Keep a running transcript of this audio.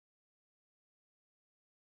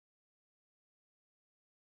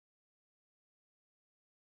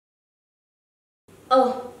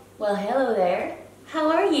Oh, well, hello there. How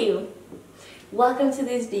are you? Welcome to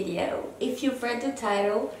this video. If you've read the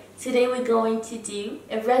title, today we're going to do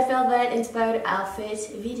a Red Velvet inspired outfit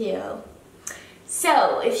video.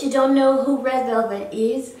 So, if you don't know who Red Velvet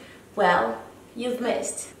is, well, you've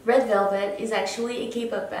missed. Red Velvet is actually a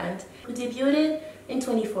K-pop band who debuted in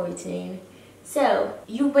 2014. So,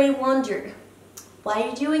 you may wonder, why are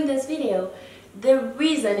you doing this video? The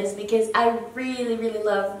reason is because I really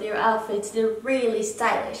love their outfits. They're really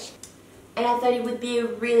stylish. And I thought it would be a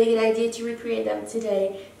really good idea to recreate them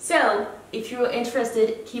today. So, if you're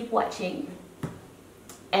interested, keep watching.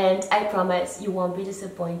 And I promise you won't be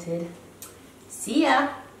disappointed. See ya!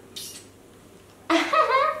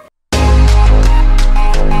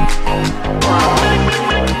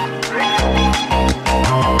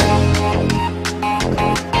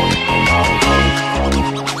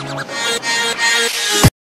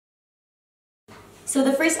 So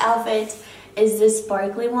the first outfit is this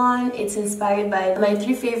sparkly one. It's inspired by my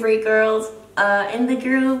 3 favorite girls in the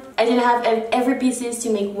group. I didn't have every pieces to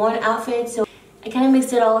make one outfit, so I kind of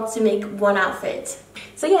mixed it all to make one outfit.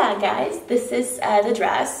 So yeah, guys, this is the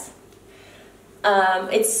dress.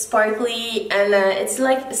 It's sparkly and it's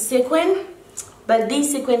like a sequin, but these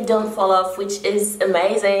sequins don't fall off, which is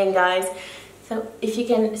amazing, guys. So if you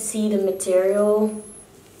can see the material,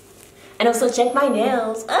 and also check my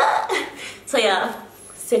nails. So yeah,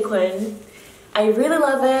 sequin. I really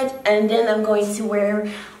love it. And then I'm going to wear,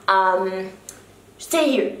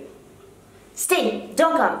 stay here. Stay,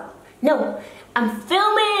 don't come. No, I'm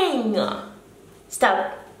filming.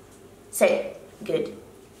 Stop. Say good.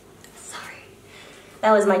 Sorry.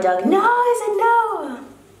 That was my dog. No, I said no.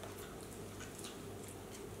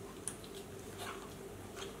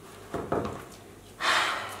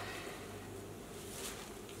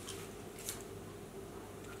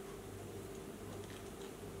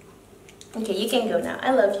 Okay, you can go now.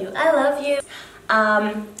 I love you. I love you.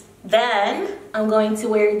 Then I'm going to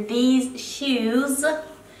wear these shoes. A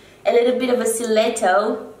little bit of a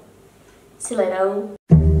stiletto. Stiletto.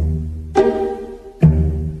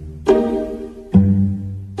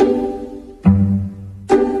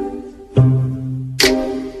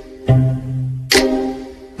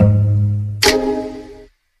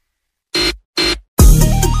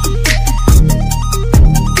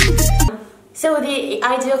 So the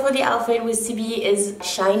idea for the outfit was to be as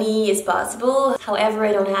shiny as possible. However,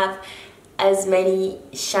 I don't have as many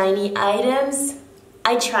shiny items.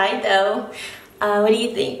 I tried though. What do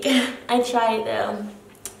you think? I tried though.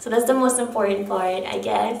 So that's the most important part, I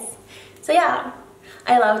guess. So yeah,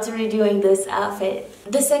 I loved redoing this outfit.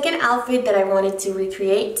 The second outfit that I wanted to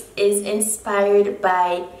recreate is inspired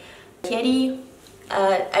by Kitty.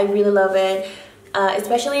 I really love it.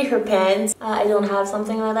 Especially her pants. I don't have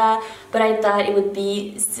something like that, but I thought it would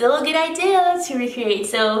be still a good idea to recreate.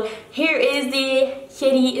 So here is the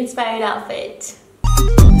Kitty inspired outfit.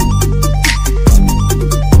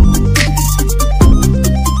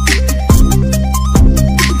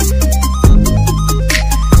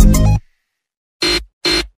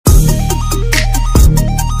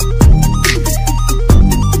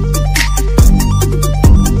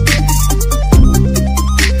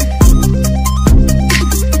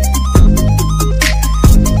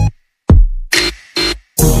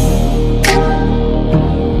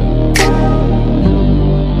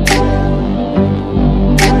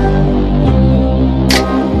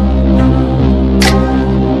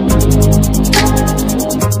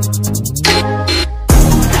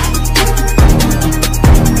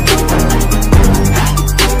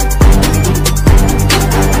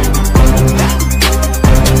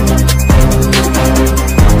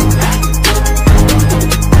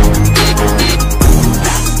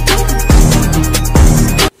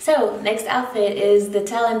 Next outfit is the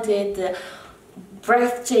talented, the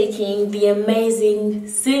breathtaking, the amazing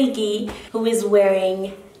Sugi, who is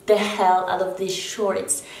wearing the hell out of these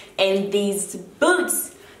shorts and these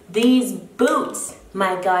boots. These boots,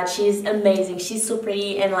 my god, she's amazing. She's so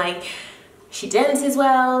pretty and like she dances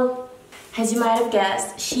well. As you might have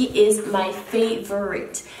guessed, she is my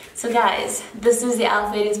favorite. So guys, this is the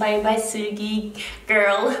outfit inspired by Sugi.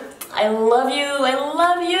 Girl, I love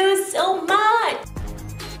you so much.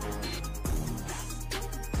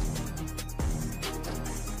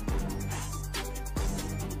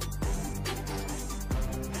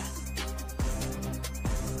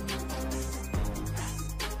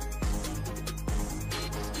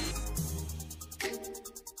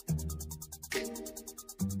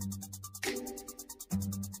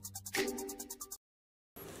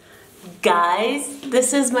 Guys,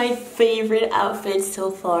 this is my favorite outfit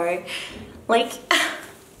so far. Like,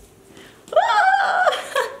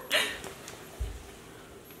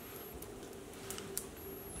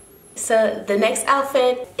 so the next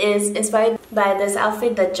outfit is inspired by this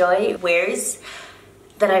outfit that Joy wears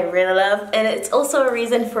that I really love, and it's also a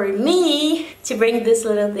reason for me to bring this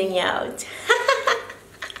little thing out.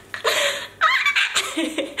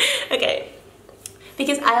 Okay,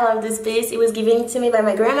 because I love this piece. It was given to me by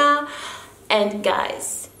my grandma, and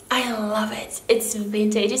guys, I love it. It's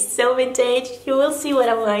vintage, it's so vintage. You will see what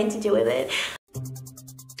I'm going to do with it.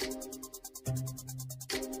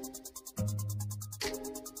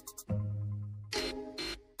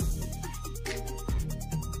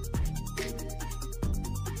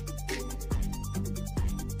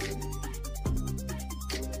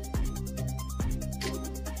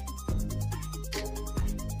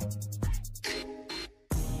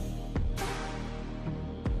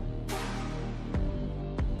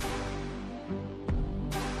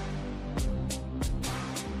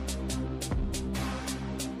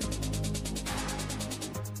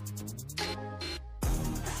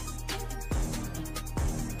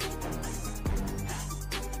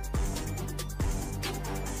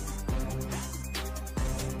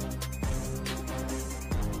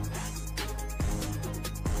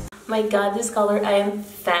 My god, this color, I am a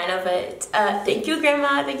fan of it. Thank you,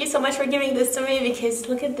 Grandma. Thank you so much for giving this to me, because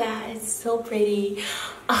look at that. It's so pretty.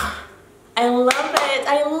 I love it.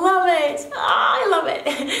 I love it. I love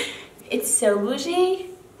it. It's so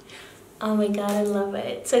bougie. Oh my god, I love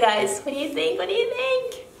it. So guys, what do you think? What do you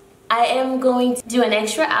think? I am going to do an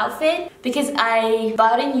extra outfit because I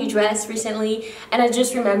bought a new dress recently, and I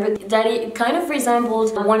just remembered that it kind of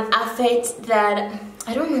resembled one outfit that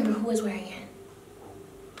I don't remember who was wearing it,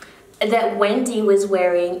 that Wendy was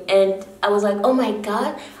wearing, and I was like, oh my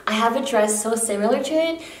god, I have a dress so similar to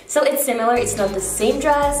it. So it's similar, it's not the same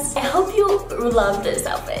dress. I hope you love this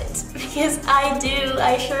outfit, because I do,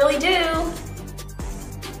 I surely do.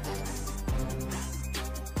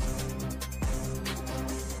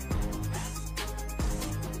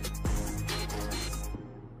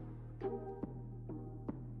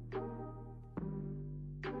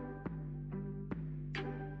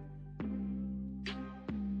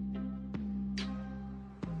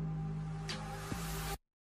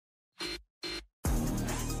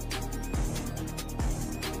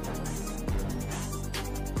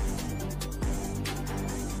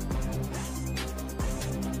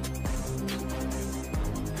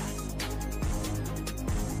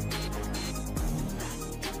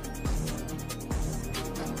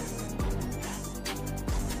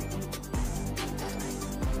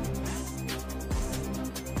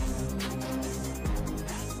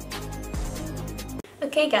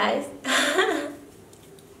 Okay guys,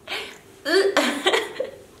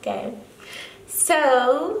 okay,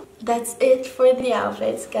 so that's it for the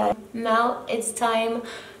outfits, guys. Now it's time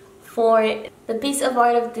for the piece of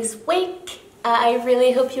art of this week. I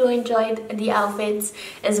really hope you enjoyed the outfits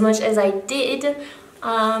as much as I did.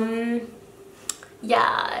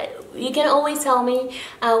 Yeah, you can always tell me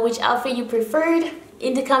which outfit you preferred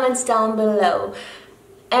in the comments down below.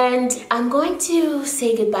 And I'm going to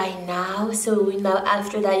say goodbye now, so now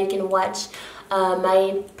after that you can watch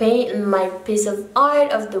my piece of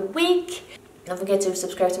art of the week. Don't forget to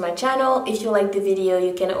subscribe to my channel. If you like the video,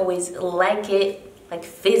 you can always like it, like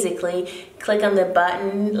physically. Click on the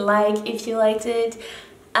button like if you liked it.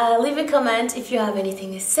 Leave a comment if you have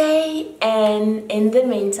anything to say. And in the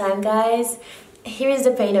meantime, guys, here is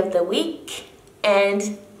the paint of the week,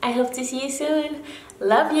 and I hope to see you soon.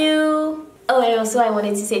 Love you! Oh, and also I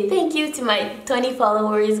wanted to say thank you to my 20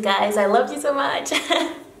 followers, guys. I love you so much.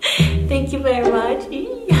 Thank you very much.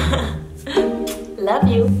 Love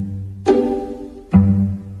you.